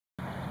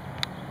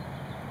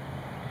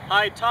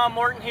Hi, Tom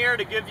Morton here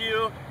to give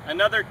you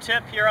another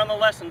tip here on the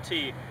lesson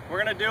tee.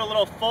 We're going to do a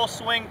little full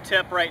swing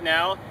tip right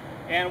now,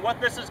 and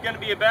what this is going to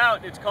be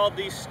about, it's called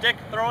the stick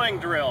throwing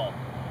drill.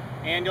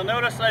 And you'll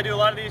notice that I do a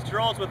lot of these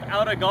drills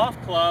without a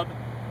golf club,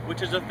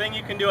 which is a thing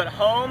you can do at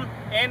home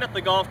and at the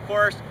golf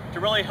course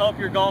to really help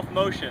your golf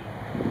motion.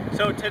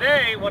 So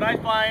today, what I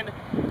find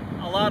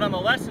a lot on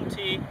the lesson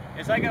tee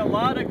is I get a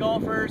lot of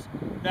golfers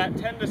that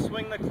tend to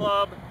swing the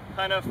club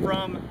kind of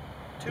from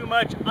too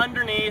much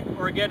underneath,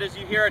 or again, as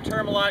you hear a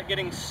term a lot,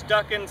 getting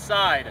stuck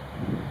inside.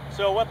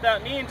 So what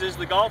that means is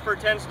the golfer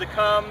tends to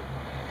come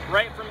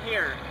right from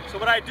here. So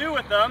what I do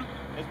with them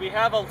is we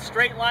have a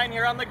straight line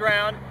here on the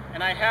ground,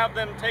 and I have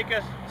them take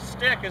a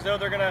stick as though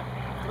they're going to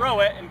throw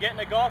it and get in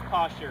a golf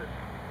posture.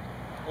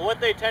 Well, what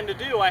they tend to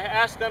do, I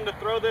ask them to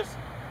throw this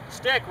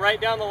stick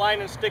right down the line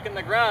and stick in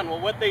the ground.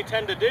 Well, what they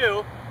tend to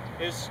do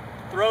is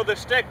throw the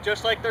stick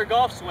just like their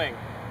golf swing.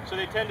 So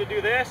they tend to do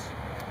this.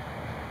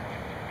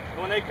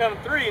 When they come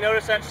through, you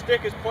notice that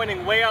stick is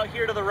pointing way out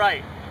here to the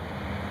right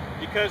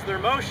because their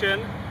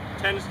motion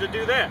tends to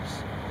do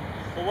this.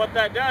 Well, what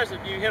that does, if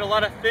you hit a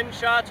lot of thin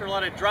shots or a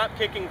lot of drop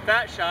kicking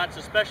fat shots,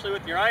 especially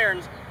with your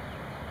irons,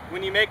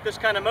 when you make this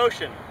kind of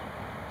motion.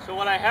 So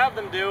what I have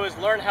them do is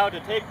learn how to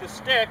take the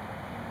stick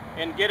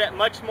and get it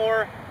much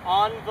more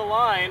on the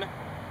line,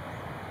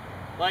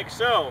 like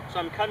so. So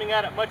I'm coming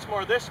at it much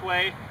more this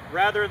way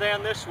rather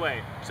than this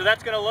way. So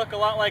that's going to look a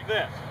lot like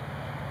this.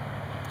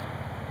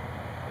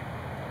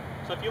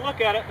 So if you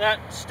look at it,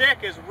 that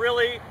stick is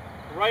really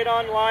right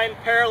on line,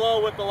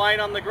 parallel with the line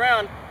on the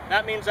ground.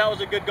 That means that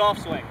was a good golf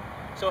swing.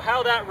 So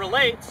how that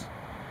relates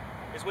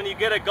is when you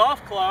get a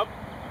golf club,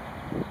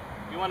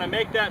 you want to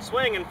make that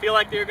swing and feel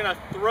like you're going to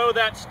throw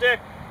that stick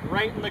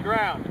right in the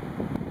ground.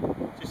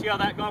 So you see how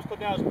that golf club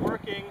now is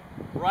working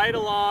right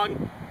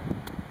along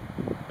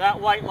that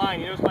white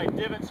line. You notice my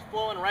divot's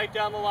flowing right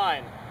down the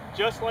line,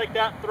 just like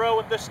that throw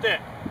with the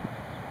stick.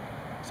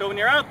 So when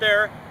you're out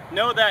there,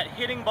 know that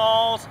hitting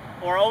balls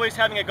or always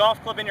having a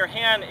golf club in your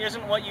hand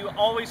isn't what you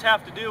always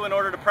have to do in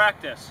order to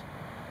practice.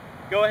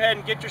 Go ahead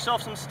and get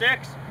yourself some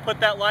sticks, put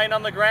that line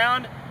on the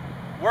ground,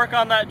 work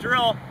on that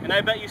drill, and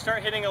I bet you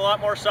start hitting a lot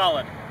more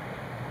solid.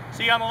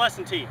 See you on the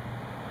lesson tee.